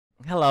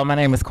Hello, my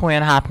name is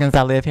Quinn Hopkins.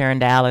 I live here in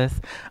Dallas.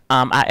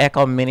 I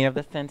echo many of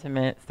the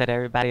sentiments that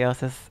everybody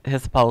else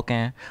has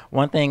spoken.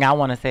 One thing I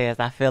want to say is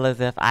I feel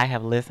as if I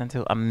have listened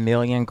to a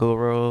million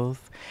gurus.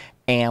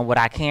 And what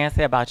I can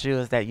say about you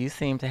is that you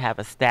seem to have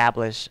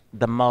established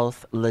the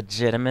most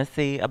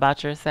legitimacy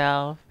about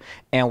yourself.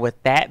 And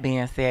with that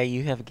being said,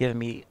 you have given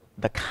me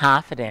the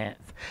confidence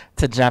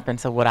to jump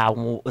into what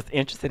was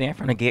interested in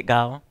from the get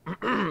go,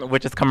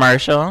 which is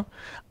commercial.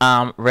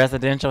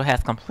 Residential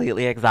has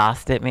completely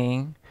exhausted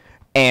me.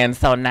 And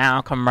so now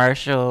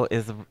commercial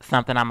is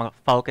something I'm gonna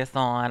focus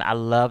on. I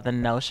love the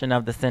notion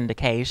of the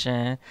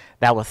syndication.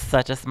 That was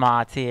such a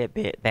small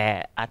tidbit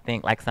that I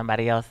think, like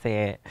somebody else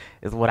said,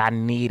 is what I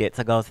needed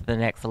to go to the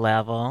next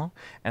level.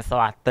 And so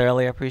I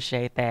thoroughly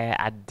appreciate that.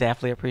 I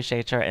definitely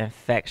appreciate your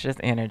infectious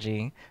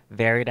energy,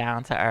 very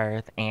down to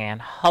earth, and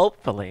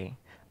hopefully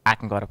I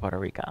can go to Puerto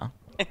Rico.